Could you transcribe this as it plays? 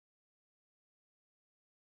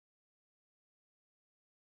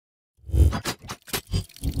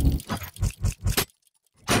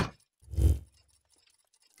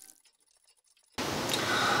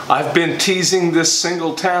I've been teasing this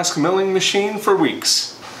single task milling machine for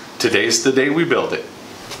weeks. Today's the day we build it.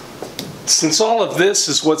 Since all of this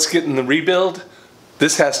is what's getting the rebuild,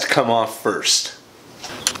 this has to come off first.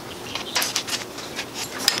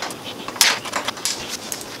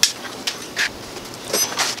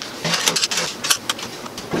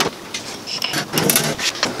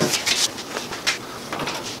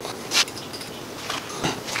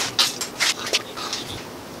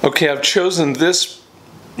 Okay, I've chosen this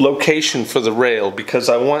location for the rail because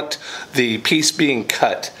I want the piece being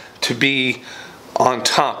cut to be on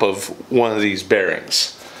top of one of these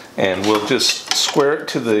bearings. And we'll just square it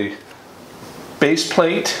to the base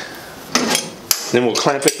plate, then we'll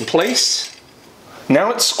clamp it in place. Now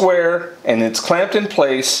it's square and it's clamped in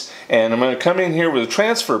place, and I'm going to come in here with a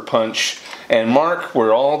transfer punch and mark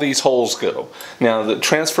where all these holes go. Now the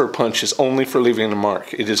transfer punch is only for leaving a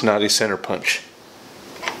mark. It is not a center punch.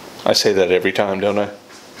 I say that every time, don't I?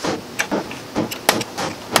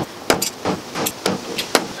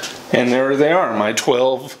 And there they are, my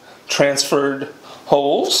 12 transferred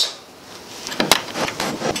holes.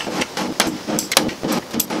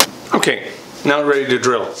 Okay, now ready to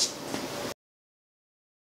drill.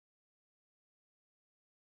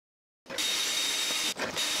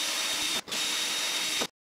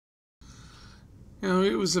 You know,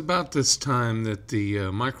 it was about this time that the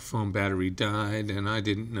microphone battery died, and I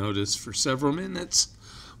didn't notice for several minutes.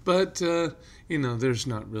 But, you know, there's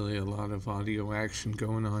not really a lot of audio action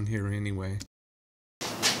going on here anyway.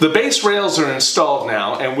 The base rails are installed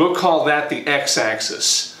now, and we'll call that the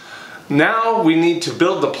X-axis. Now we need to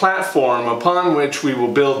build the platform upon which we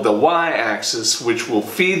will build the Y-axis, which will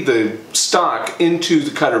feed the stock into the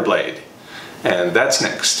cutter blade. And that's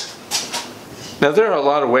next. Now there are a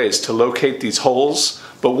lot of ways to locate these holes,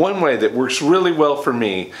 but one way that works really well for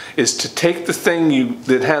me is to take the thing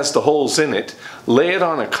that has the holes in it, lay it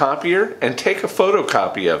on a copier, and take a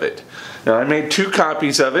photocopy of it. Now I made 2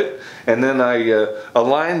 copies of it, and then I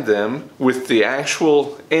aligned them with the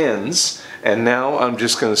actual ends, and now I'm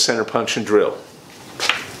just going to center punch and drill.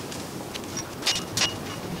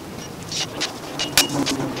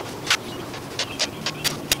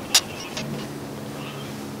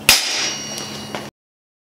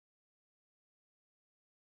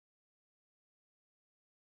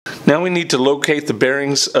 Now we need to locate the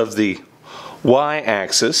bearings of the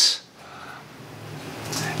Y-axis,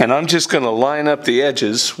 and I'm just going to line up the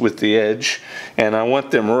edges with the edge, and I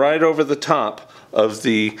want them right over the top of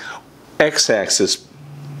the X-axis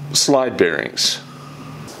slide bearings.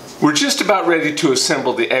 We're just about ready to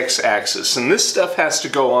assemble the X-axis, and this stuff has to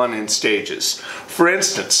go on in stages. For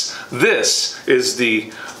instance, this is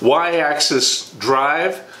the Y-axis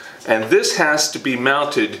drive, and this has to be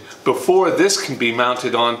mounted before this can be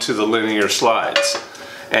mounted onto the linear slides.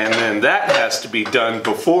 And then that has to be done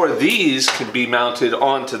before these can be mounted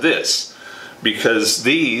onto this, because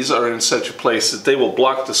these are in such a place that they will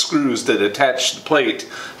block the screws that attach the plate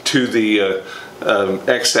to the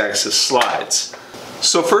X-axis slides.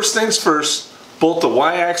 So first things first, bolt the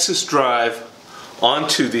Y-axis drive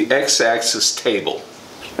onto the X-axis table.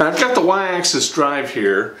 Now I've got the Y-axis drive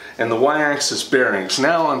here and the Y-axis bearings.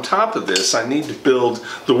 Now on top of this I need to build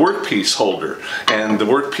the workpiece holder, and the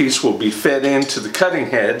workpiece will be fed into the cutting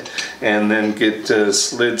head and then get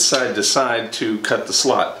slid side to side to cut the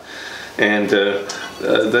slot. And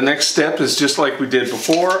the next step is just like we did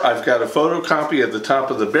before. I've got a photocopy of the top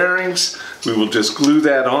of the bearings. We will just glue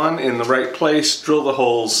that on in the right place, drill the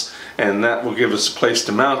holes, and that will give us a place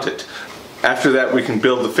to mount it. After that we can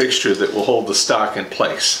build the fixture that will hold the stock in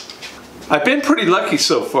place. I've been pretty lucky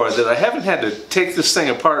so far that I haven't had to take this thing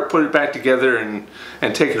apart, put it back together, and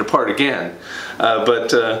take it apart again.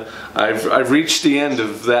 But I've reached the end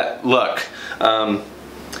of that luck. All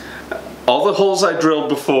the holes I drilled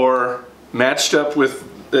before matched up with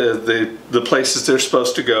the places they're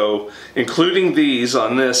supposed to go, including these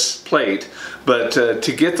on this plate. But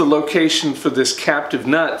to get the location for this captive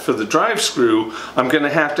nut for the drive screw, I'm going to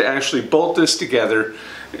have to actually bolt this together,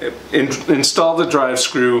 install the drive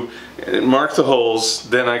screw, mark the holes,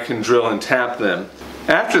 then I can drill and tap them.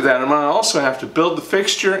 After that, I'm going to also have to build the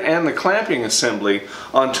fixture and the clamping assembly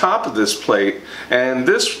on top of this plate, and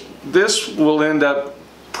this will end up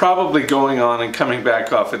probably going on and coming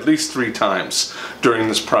back off at least 3 times during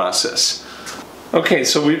this process. Okay,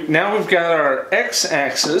 so now we've got our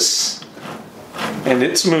X-axis and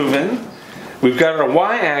it's moving. We've got our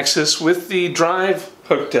Y-axis with the drive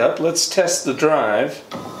hooked up. Let's test the drive.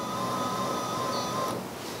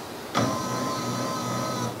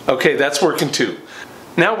 Okay, that's working too.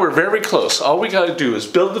 Now we're very close. All we got to do is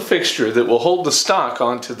build the fixture that will hold the stock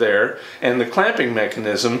onto there and the clamping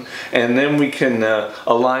mechanism, and then we can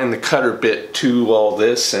align the cutter bit to all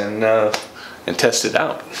this and test it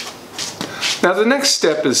out. Now the next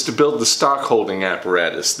step is to build the stock holding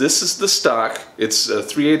apparatus. This is the stock. It's a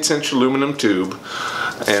 3/8 inch aluminum tube,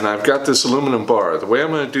 and I've got this aluminum bar. The way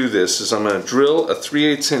I'm going to do this is I'm going to drill a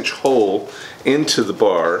 3/8 inch hole into the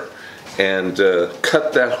bar and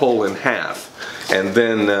cut that hole in half. And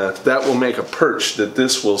then that will make a perch that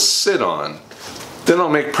this will sit on. Then I'll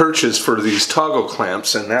make perches for these toggle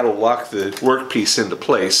clamps, and that'll lock the workpiece into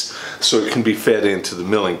place so it can be fed into the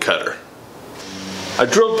milling cutter. I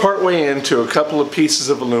drilled partway into a couple of pieces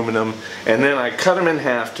of aluminum, and then I cut them in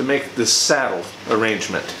half to make this saddle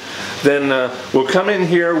arrangement. Then we'll come in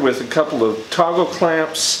here with a couple of toggle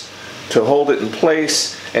clamps to hold it in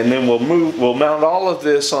place, and then we'll mount all of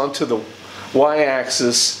this onto the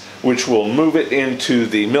Y-axis, which will move it into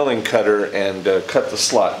the milling cutter and cut the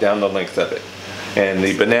slot down the length of it. And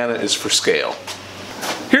the banana is for scale.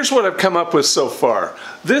 Here's what I've come up with so far.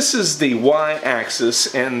 This is the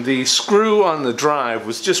Y-axis, and the screw on the drive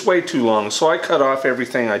was just way too long, so I cut off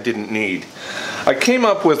everything I didn't need. I came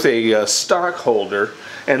up with a stock holder,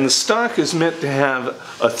 and the stock is meant to have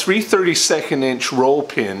a 3/32 inch roll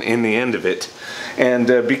pin in the end of it. And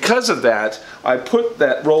because of that, I put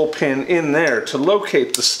that roll pin in there to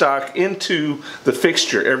locate the stock into the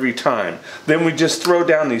fixture every time. Then we just throw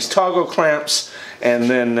down these toggle clamps, and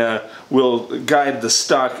then we'll guide the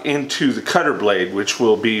stock into the cutter blade, which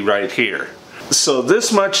will be right here. So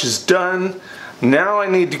this much is done. Now I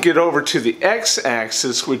need to get over to the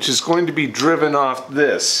X-axis, which is going to be driven off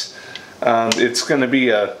this. It's going to be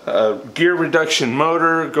a gear reduction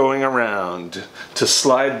motor going around to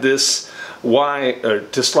slide this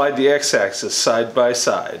to slide the X-axis side by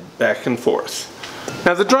side, back and forth.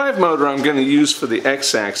 Now the drive motor I'm going to use for the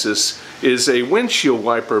X-axis is a windshield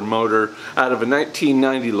wiper motor out of a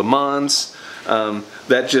 1990 Le Mans.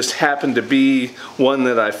 That just happened to be one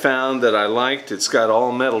that I found that I liked. It's got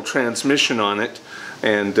all metal transmission on it,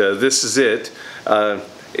 and this is it.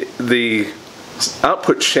 The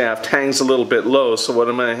output shaft hangs a little bit low, so what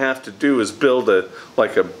I'm going to have to do is build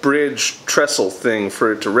like a bridge trestle thing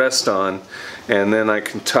for it to rest on, and then I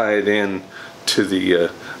can tie it in to the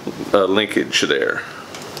linkage there.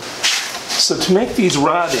 So to make these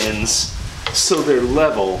rod ends so they're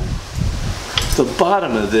level, the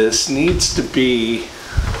bottom of this needs to be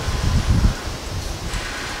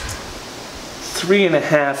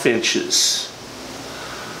 3.5 inches.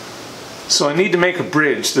 So I need to make a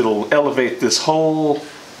bridge that'll elevate this whole,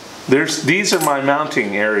 these are my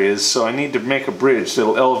mounting areas, so I need to make a bridge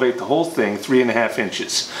that'll elevate the whole thing 3.5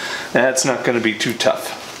 inches. That's not going to be too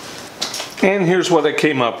tough. And here's what I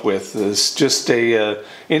came up with. It's just a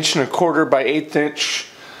 1.25 by 1/8 inch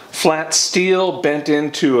flat steel bent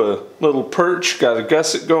into a little perch. Got a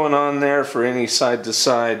gusset going on there for any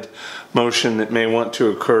side-to-side motion that may want to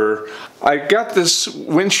occur. I got this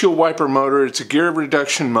windshield wiper motor. It's a gear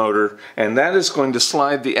reduction motor, and that is going to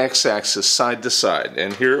slide the X-axis side to side,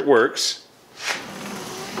 and here it works.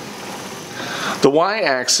 The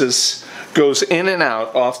Y-axis goes in and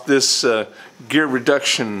out off this gear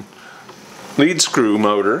reduction lead screw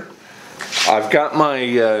motor. I've got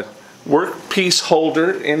my workpiece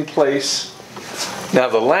holder in place. Now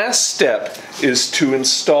the last step is to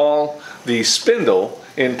install the spindle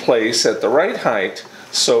in place at the right height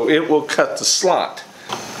so it will cut the slot.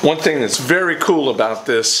 One thing that's very cool about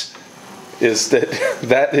this is that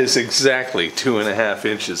that is exactly 2.5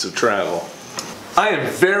 inches of travel. I am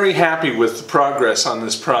very happy with the progress on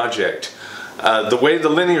this project. The way the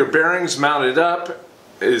linear bearings mounted up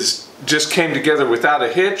just came together without a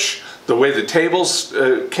hitch. The way the tables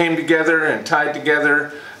came together and tied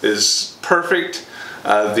together is perfect.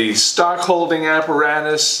 The stock holding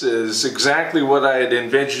apparatus is exactly what I had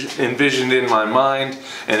envisioned in my mind,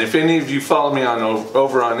 and if any of you follow me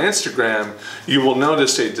over on Instagram, you will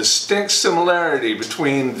notice a distinct similarity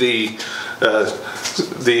between the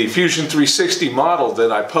Fusion 360 model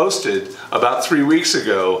that I posted about 3 weeks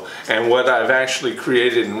ago and what I've actually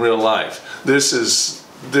created in real life. This is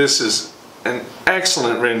an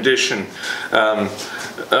excellent rendition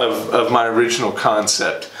of my original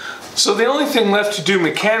concept. So the only thing left to do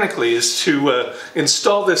mechanically is to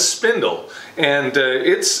install this spindle, and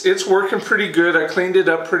it's working pretty good. I cleaned it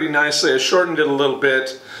up pretty nicely. I shortened it a little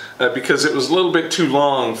bit because it was a little bit too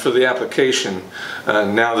long for the application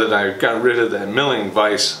now that I got rid of that milling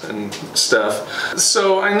vise and stuff.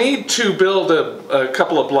 So I need to build a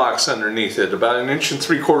couple of blocks underneath it, about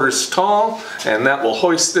 1.75 inches tall, and that will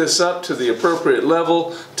hoist this up to the appropriate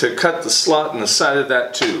level to cut the slot in the side of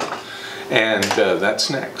that tube. and that's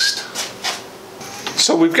next.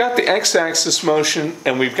 So we've got the X-axis motion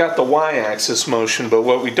and we've got the Y-axis motion, but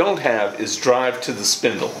what we don't have is drive to the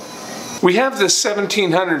spindle. We have this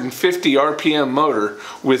 1750 RPM motor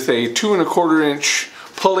with a 2 1/4 inch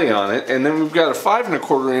pulley on it, and then we've got a 5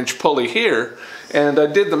 1/4 inch pulley here, and I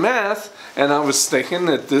did the math and I was thinking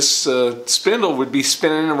that this spindle would be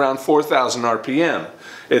spinning around 4,000 RPM,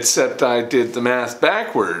 except I did the math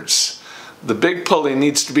backwards. The big pulley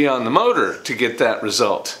needs to be on the motor to get that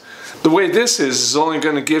result. The way this is only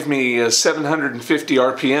going to give me 750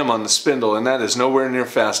 RPM on the spindle, and that is nowhere near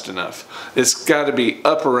fast enough. It's got to be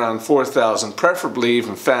up around 4,000, preferably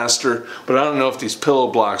even faster, but I don't know if these pillow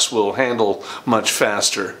blocks will handle much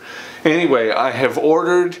faster. Anyway, I have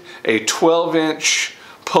ordered a 12-inch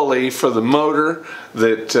pulley for the motor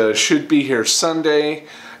that should be here Sunday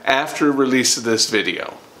after release of this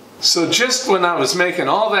video. So just when I was making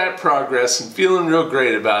all that progress and feeling real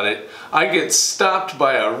great about it, I get stopped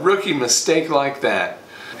by a rookie mistake like that.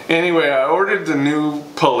 Anyway, I ordered the new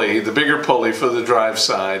pulley, the bigger pulley for the drive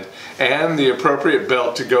side, and the appropriate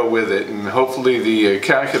belt to go with it, and hopefully the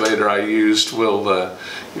calculator I used will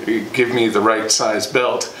give me the right size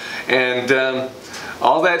belt. And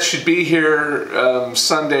all that should be here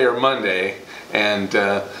Sunday or Monday, and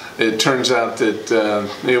it turns out that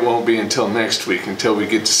it won't be until next week until we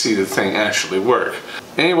get to see the thing actually work.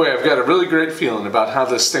 Anyway, I've got a really great feeling about how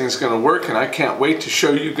this thing's going to work, and I can't wait to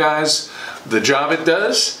show you guys the job it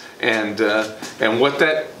does and what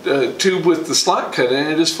that tube with the slot cut in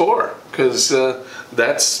it is for, because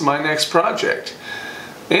that's my next project.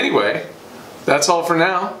 Anyway, that's all for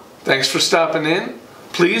now. Thanks for stopping in.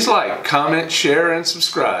 Please like, comment, share, and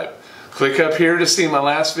subscribe. Click up here to see my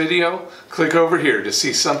last video. Click over here to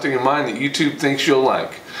see something of mine that YouTube thinks you'll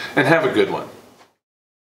like. And have a good one.